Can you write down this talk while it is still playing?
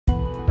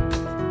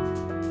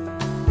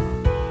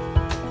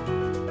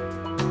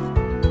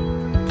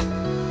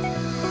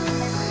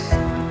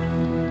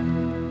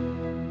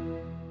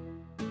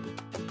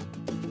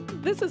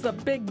This is a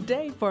big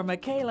day for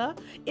Michaela.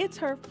 It's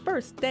her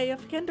first day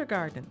of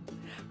kindergarten.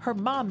 Her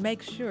mom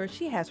makes sure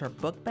she has her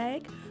book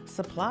bag,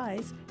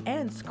 supplies,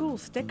 and school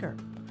sticker.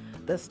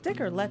 The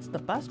sticker lets the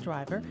bus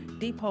driver,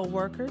 depot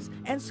workers,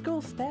 and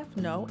school staff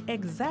know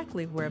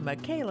exactly where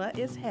Michaela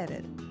is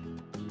headed.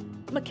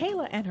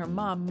 Michaela and her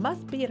mom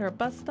must be at her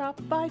bus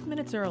stop 5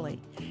 minutes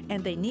early,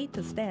 and they need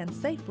to stand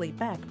safely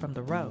back from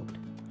the road.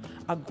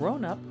 A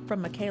grown-up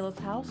from Michaela's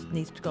house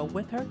needs to go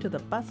with her to the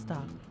bus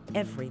stop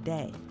every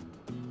day.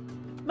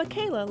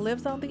 Michaela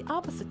lives on the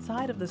opposite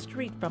side of the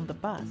street from the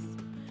bus.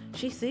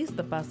 She sees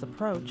the bus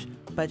approach,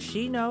 but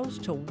she knows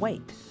to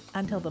wait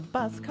until the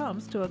bus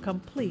comes to a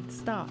complete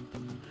stop.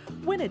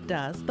 When it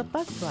does, the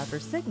bus driver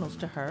signals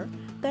to her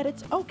that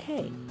it's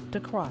okay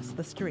to cross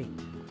the street.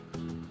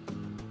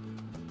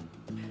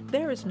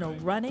 There is no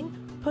running,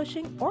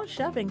 pushing, or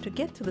shoving to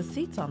get to the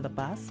seats on the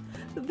bus.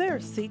 There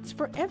are seats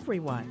for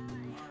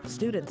everyone.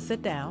 Students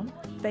sit down,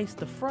 face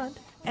the front,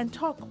 and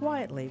talk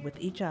quietly with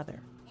each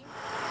other.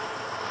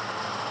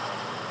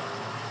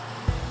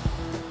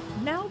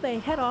 Now they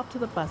head off to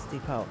the bus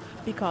depot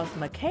because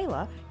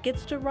Michaela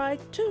gets to ride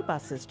 2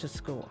 buses to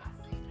school.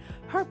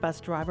 Her bus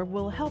driver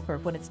will help her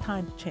when it's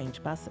time to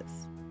change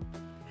buses.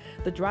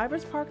 The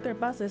drivers park their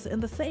buses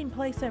in the same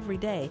place every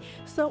day,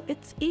 so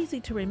it's easy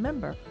to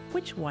remember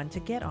which one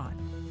to get on.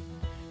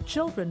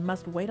 Children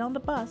must wait on the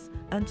bus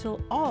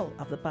until all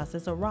of the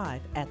buses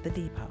arrive at the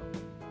depot.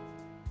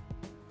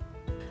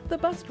 The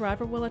bus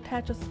driver will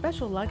attach a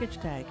special luggage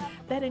tag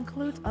that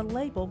includes a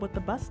label with the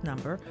bus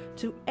number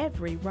to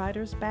every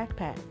rider's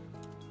backpack.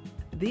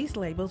 These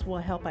labels will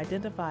help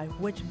identify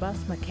which bus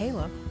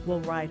Michaela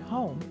will ride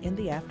home in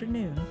the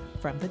afternoon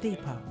from the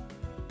depot.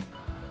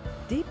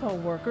 Depot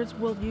workers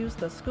will use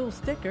the school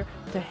sticker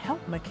to help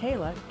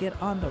Michaela get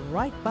on the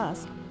right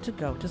bus to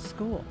go to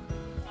school.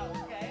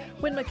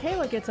 When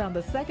Michaela gets on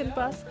the second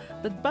bus,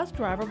 the bus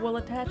driver will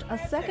attach a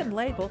second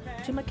label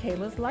to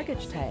Michaela's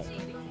luggage tag.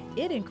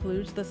 It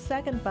includes the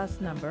second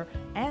bus number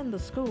and the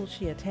school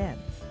she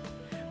attends.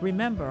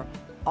 Remember,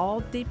 all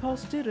depot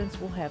students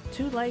will have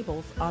 2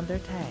 labels on their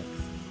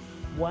tags.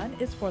 One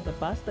is for the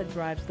bus that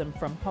drives them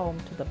from home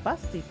to the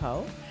bus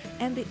depot,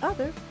 and the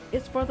other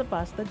is for the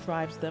bus that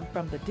drives them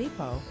from the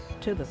depot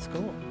to the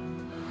school. Good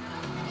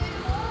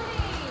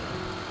morning!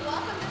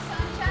 Welcome to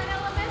Sunshine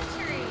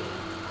Elementary!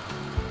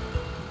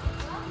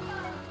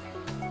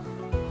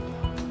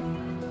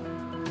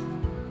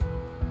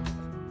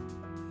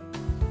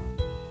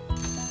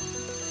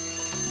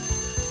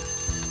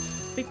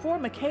 Before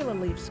Michaela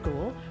leaves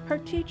school, her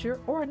teacher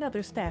or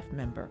another staff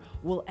member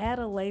will add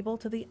a label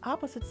to the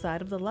opposite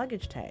side of the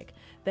luggage tag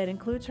that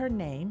includes her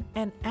name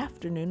and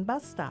afternoon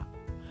bus stop.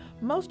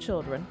 Most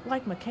children,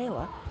 like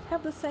Michaela,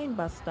 have the same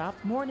bus stop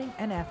morning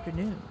and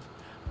afternoon,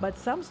 but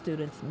some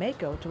students may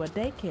go to a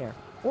daycare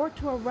or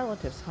to a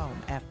relative's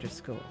home after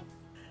school.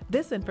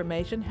 This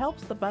information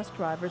helps the bus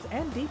drivers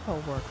and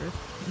depot workers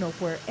know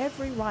where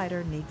every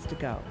rider needs to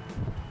go.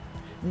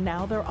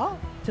 Now they're off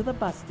to the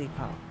bus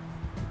depot.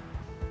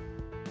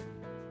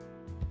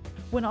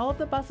 When all of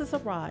the buses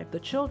arrive, the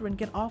children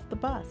get off the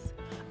bus.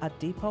 A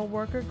depot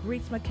worker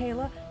greets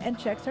Michaela and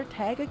checks her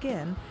tag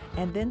again,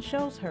 and then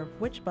shows her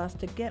which bus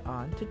to get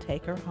on to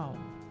take her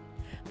home.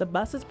 The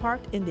bus is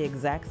parked in the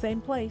exact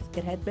same place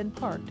it had been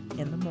parked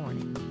in the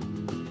morning.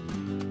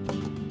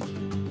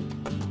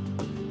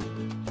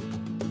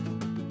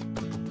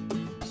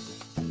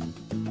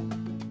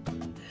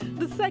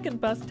 The second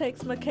bus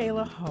takes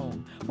Michaela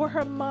home, where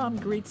her mom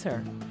greets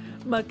her.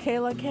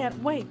 Michaela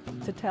can't wait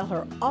to tell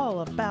her all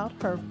about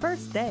her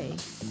first day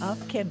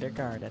of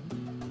kindergarten.